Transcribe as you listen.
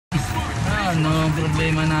Ano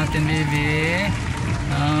problema natin, baby?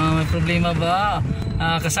 May problema ba?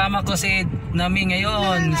 Kasama ko si Nami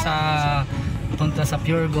ngayon sa punta sa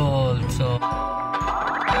PUREGOLD. So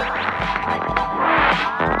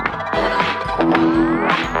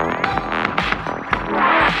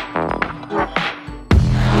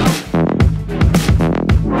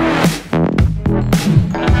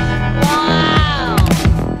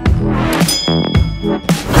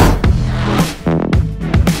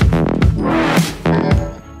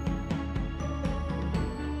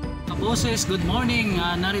boses, good morning.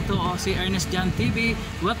 Narito si Ernestjan TV.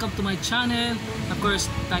 Welcome to my channel. Of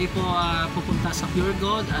course, tayo po pupunta sa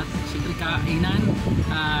PUREGOLD at siyempre kainan.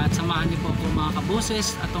 At samahan niyo po ako mga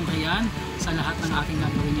kaboses at tunghayan sa lahat ng aking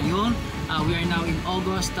gagawin ngayon. We are now in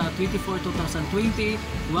August 24, 2020.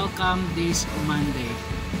 Welcome this Monday.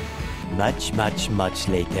 Much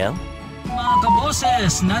later. Mga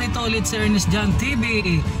kaboses, narito ulit si Ernestjan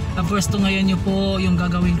TV. Of course, tunghayan niyo po yung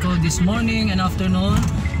gagawin ko this morning and afternoon.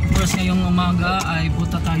 Of course, ngayong umaga ay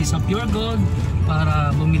punta tayo sa PUREGOLD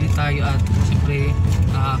para bumili tayo at siyempre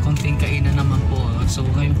konting kainan naman po. So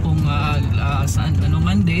ngayon pong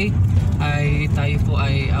Monday ay tayo po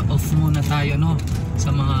ay off muna tayo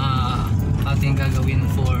sa mga ating gagawin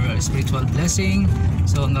for spiritual blessing.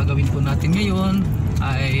 So ang gagawin po natin ngayon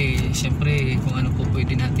ay siyempre kung ano po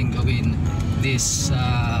pwede natin gawin this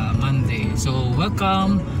Monday. So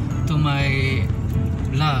welcome to my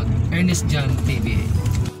vlog, Ernestjan TV.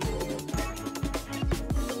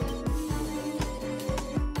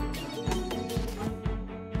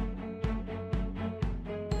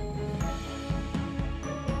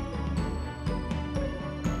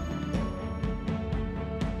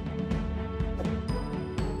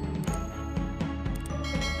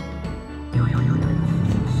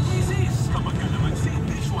 Kapag kalamansi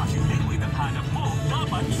dishwashing liquid ang hanap mo,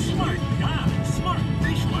 dapat smart ka. Smart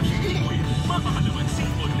dishwashing liquid. Mapakalamansi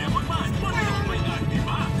o lemon man. Pareho may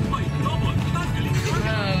diba? May double tanggaling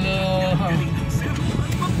tanggaling ng serum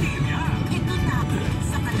at bakterya. Ito na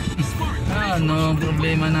sa smart. Ano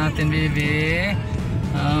problema natin, baby?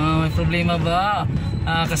 May problema ba?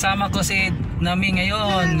 Kasama ko si Nami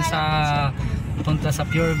ngayon sa punta sa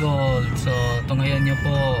PUREGOLD. So tunghayan niyo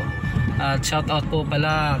po. At shout out po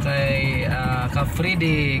pala kay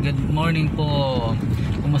Ka-Freddy. Good morning po.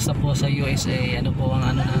 Kumusta po sa USA? Ano po ang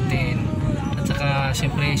ano natin? At saka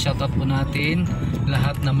syempre shout out po natin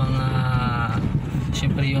lahat ng mga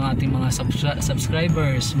syempre yung ating mga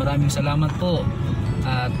subscribers. Maraming salamat po.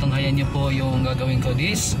 At tunghayan niyo po yung gagawin ko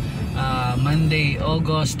this Monday,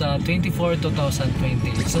 August 24,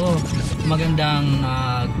 2020. So magandang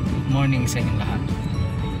morning sa inyong lahat.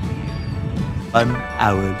 1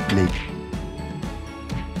 hour later.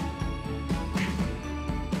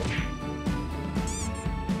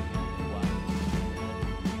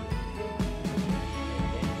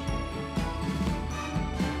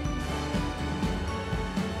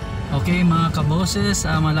 Okay mga kaboses,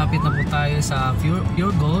 malapit na po tayo sa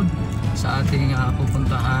PUREGOLD sa ating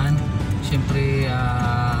pupuntahan. Siyempre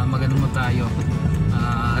magano mo tayo,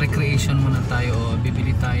 recreation muna tayo,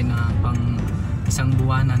 bibili tayo na pang isang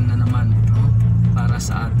buwanan na naman para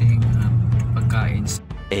sa ating pagkain.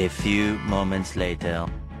 A few moments later.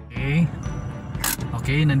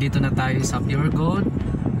 Okay, nandito na tayo sa PUREGOLD.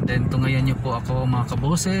 Then tunghayan niyo po ako mga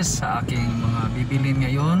kaboses sa aking mga bibilin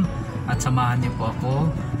ngayon at samahan niyo po ako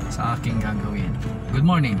sa aking gagawin. Good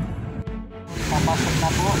morning. Papasok na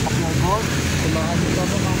po sa PUREGOLD. Samahan niyo po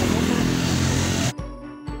ako mga kaboses.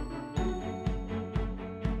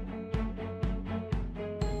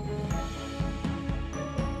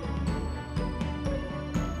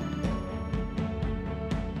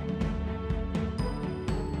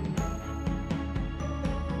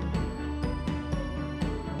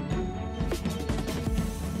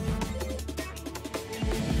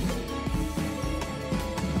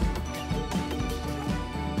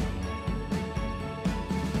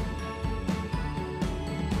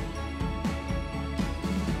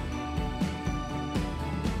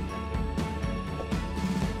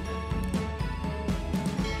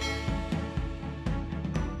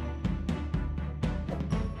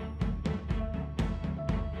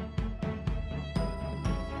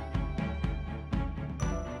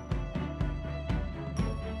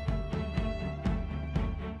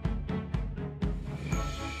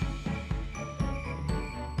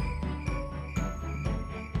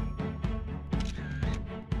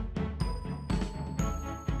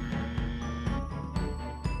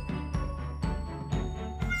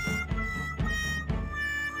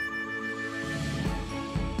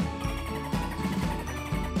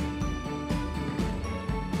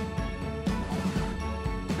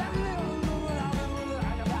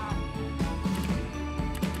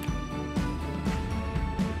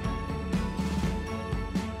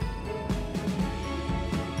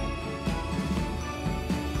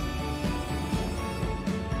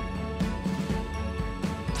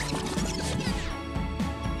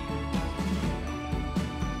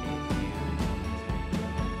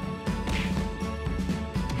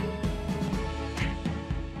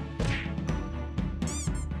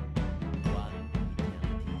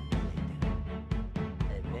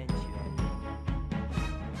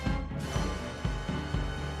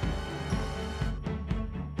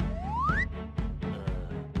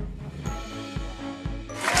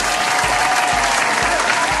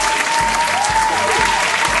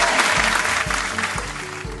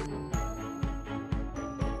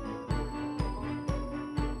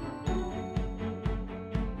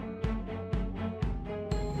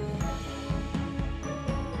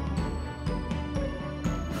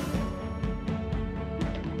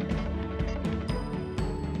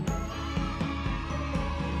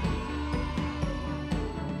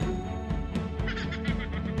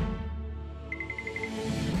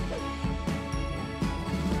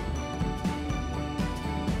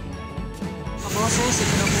 Boses,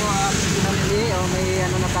 ito na po ang pinamili. O may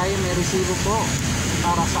ano na tayo, may resibo po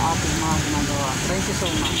para sa ating mga ginagawa. Thank you so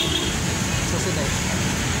much. Susunod.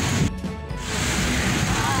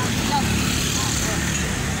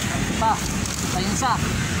 Pa, ayun sa.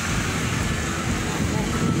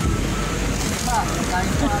 Pa,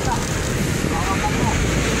 kain po ata. Hawakan mo.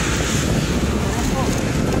 Ayan po.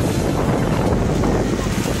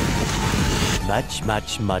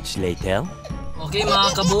 Much later. Okay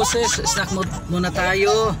mga kaboses, snack muna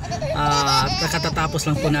tayo. Nakatatapos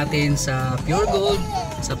lang po natin sa Pure Gold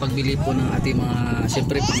sa pagbili po ng ating mga,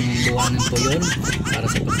 siyempre pangbuwanan po yun para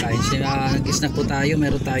sa pagkain. Nag-snack po tayo,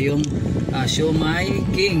 meron tayong siomai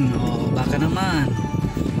king, baka naman.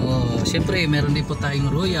 Siyempre meron din po tayong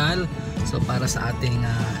royal, so para sa ating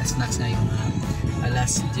snacks ngayong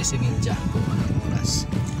alas 10:30 po ng oras.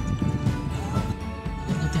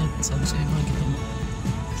 Sabi sa iba, kita mo.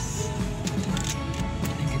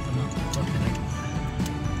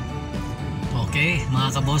 Okay,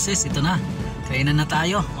 mga kaboses, ito na. Kainan na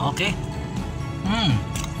tayo. Okay.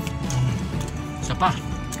 Isa pa.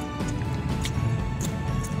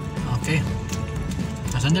 Okay.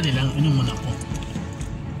 Sandali lang, inom muna ako.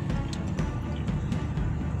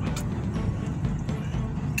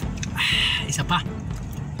 Isa pa.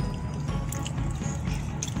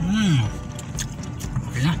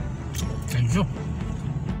 Okay na. Thank you.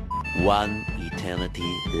 One eternity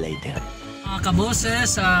later. Mga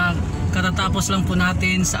kaboses, katatapos lang po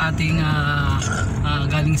natin sa ating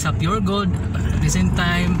galing sa Pure Gold. At the same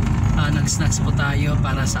time, nag-snacks po tayo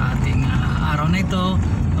para sa ating araw na ito.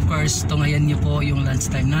 Of course, tungayan nyo po yung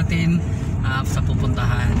lunch time natin sa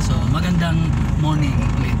pupuntahan. So magandang morning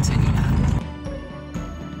ulit sa inyo lahat.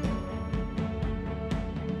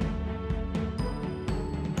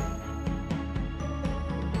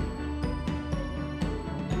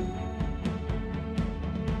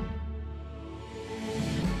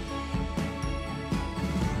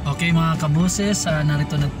 Okay mga kaboses,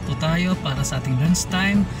 narito na po tayo para sa ating lunch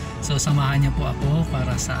time. So samahan niyo po ako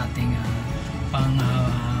para sa ating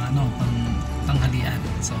panghalian.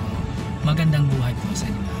 So magandang buhay po sa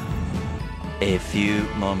inyo. A few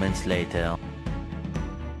moments later.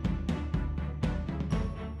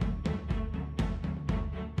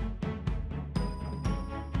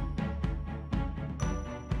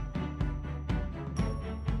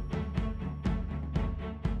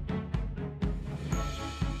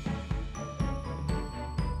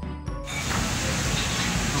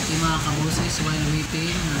 Mga kaboses, while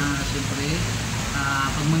waiting, siyempre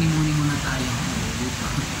pagmuni-muni muna tayo dito.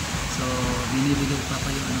 So binibilog pa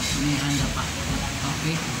yung may handa pa.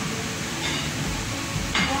 Okay.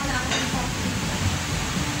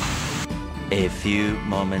 A few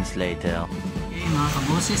moments later. Okay mga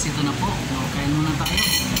kaboses, ito na po. Kain muna tayo.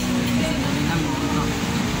 Dali lang ito.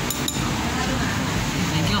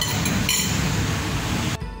 Thank you.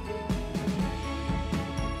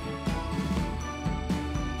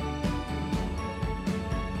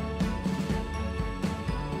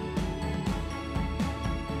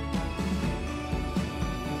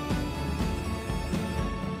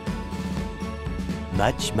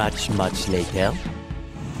 Much later.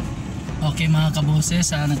 Okay mga kaboses,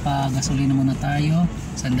 nagpagasolina muna tayo.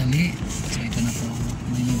 Sandali. So ito na po.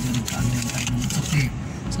 Medyo nagkaano lang tayo ng kape.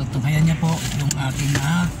 So tunghayan niya po yung ating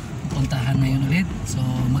pupuntahan ngayon ulit. So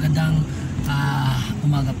magandang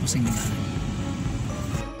umaga po sa inyo.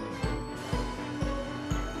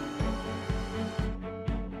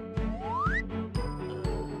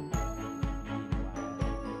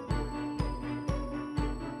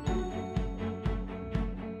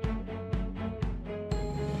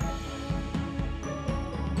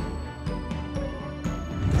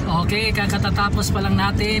 Okay, kakatatapos pa lang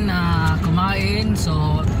natin kumain.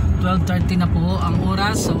 So 12:30 na po ang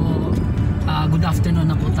oras. So good afternoon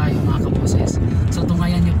na po tayo mga kaboses. So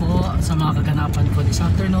tungayan niyo po sa mga kaganapan ko this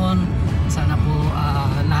afternoon. Sana po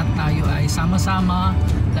lahat tayo ay sama-sama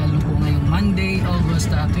dahil po ngayong Monday, August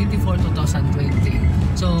 24, 2020.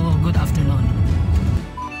 So good afternoon.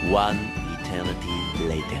 One eternity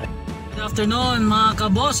later. Good afternoon mga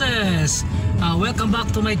kaboses. Welcome back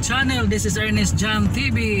to my channel. This is Ernestjan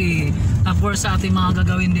TV. Of course sa ating mga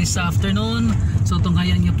gagawin this afternoon. So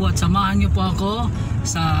tunghayan niyo po at samahan niyo po ako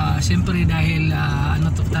sa siyempre dahil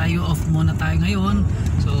tayo off muna tayo ngayon.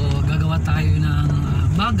 So gagawa tayo ng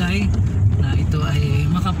bagay na ito ay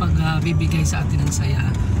makapagbibigay sa atin ng saya.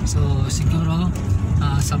 So siguro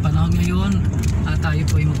sa panahon ngayon tayo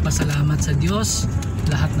po ay magpasalamat sa Diyos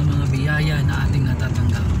lahat ng mga biyaya na ating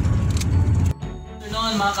natatanggap.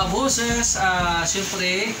 Noon mga kaboses,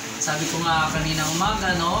 siyempre sabi ko nga kanina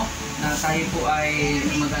umaga no, na tayo po ay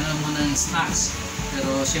mag-ano muna ng snacks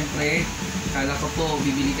Pero syempre, kala ko po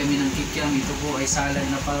bibili kami ng kikiam. Ito po ay salad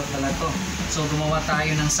na pala to. So gumawa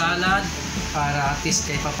tayo ng salad para at least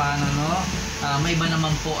kahit papano, no, may iba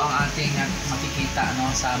naman po ang ating makikita,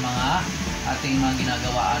 no, sa mga ating mga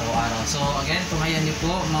ginagawa araw-araw. So again, tungayan niyo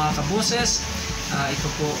po mga kabuses, ito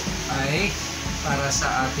po ay para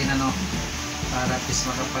sa atin, ano, para at least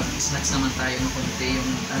makapag-snacks naman tayo ng konti.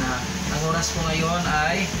 Yung ang oras po ngayon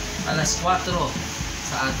ay alas 4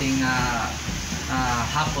 sa ating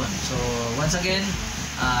hapon. So once again,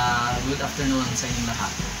 good afternoon sa inyong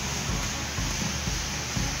lahat.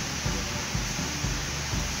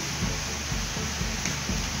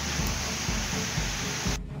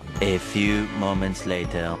 A few moments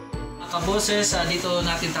later. Mga kaboses, dito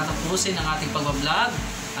natin tatapusin ang ating pag-vlog.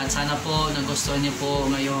 At sana po nagustuhan niyo po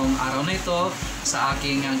ngayong araw na ito sa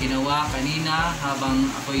aking ginawa kanina habang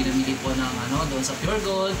ako'y namili po ng doon sa Pure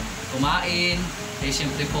Gold, kumain.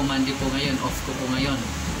 Siyempre po Monday po ngayon, off ko po ngayon.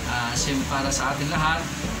 Siyempre para sa atin lahat,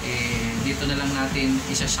 dito na lang natin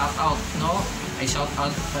isa-shoutout, no? Ay shoutout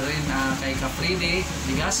pa rin kay Kafride,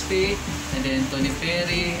 Ligaspi, and then Tony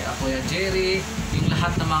Perry, Kuya Jerry, yung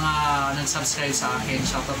lahat ng mga nag-subscribe sa akin.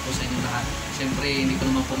 Shoutout po sa inyo lahat. Siyempre hindi ko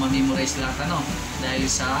naman po ma-memorize lahat, dahil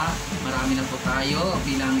sa marami na po tayo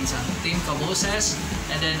bilang isang team kaboses.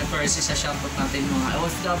 And then of course, isa-shoutout natin mga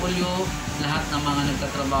OFW, lahat ng mga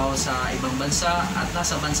nagtatrabaho sa ibang bansa at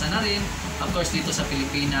nasa bansa na rin. Of course, dito sa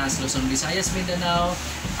Pilipinas, Luzon, Visayas, Mindanao,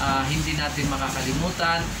 hindi natin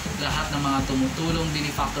makakalimutan lahat ng mga tumutulong,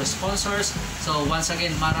 benefactor sponsors. So once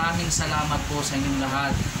again, maraming salamat po sa inyong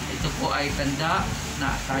lahat. Ito po ay tanda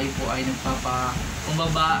na tayo po ay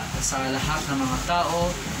nagpapakumbaba sa lahat ng mga tao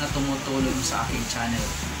na tumutulong sa aking channel,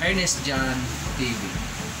 Ernestjan TV.